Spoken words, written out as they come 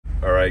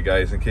Alright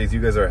guys, in case you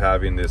guys are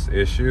having this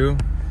issue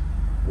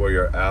where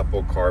your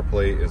Apple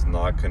CarPlay is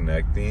not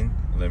connecting,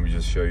 let me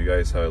just show you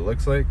guys how it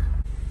looks like.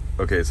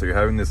 Okay, so you're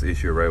having this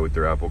issue, right, with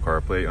your Apple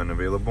CarPlay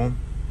unavailable.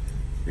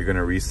 You're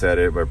gonna reset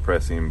it by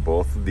pressing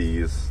both of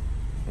these,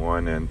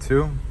 1 and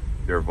 2,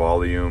 your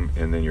volume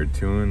and then your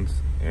tunes,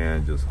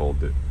 and just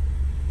hold it.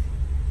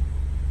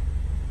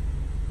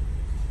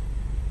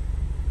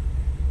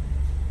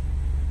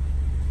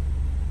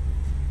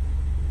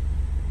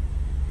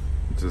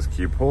 Just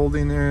keep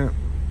holding it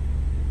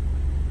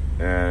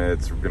and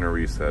it's gonna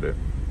reset it.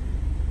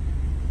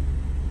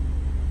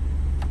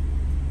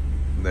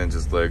 Then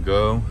just let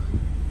go.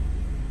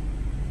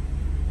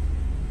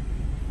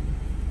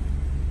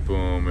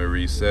 Boom, it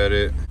reset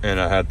it. And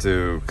I had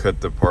to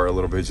cut the part a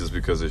little bit just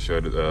because it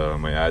showed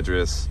my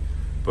address.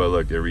 But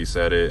look, it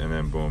reset it, and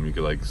then boom, you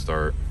could like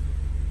start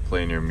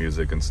playing your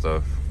music and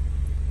stuff.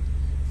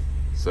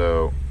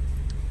 So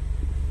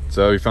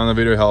if you found the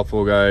video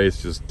helpful,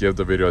 guys, just give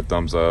the video a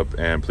thumbs up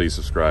and please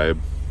subscribe.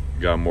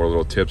 Got more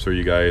little tips for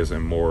you guys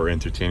and more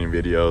entertaining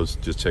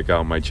videos. Just check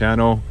out my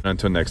channel.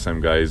 Until next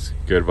time, guys,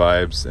 good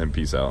vibes and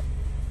peace out.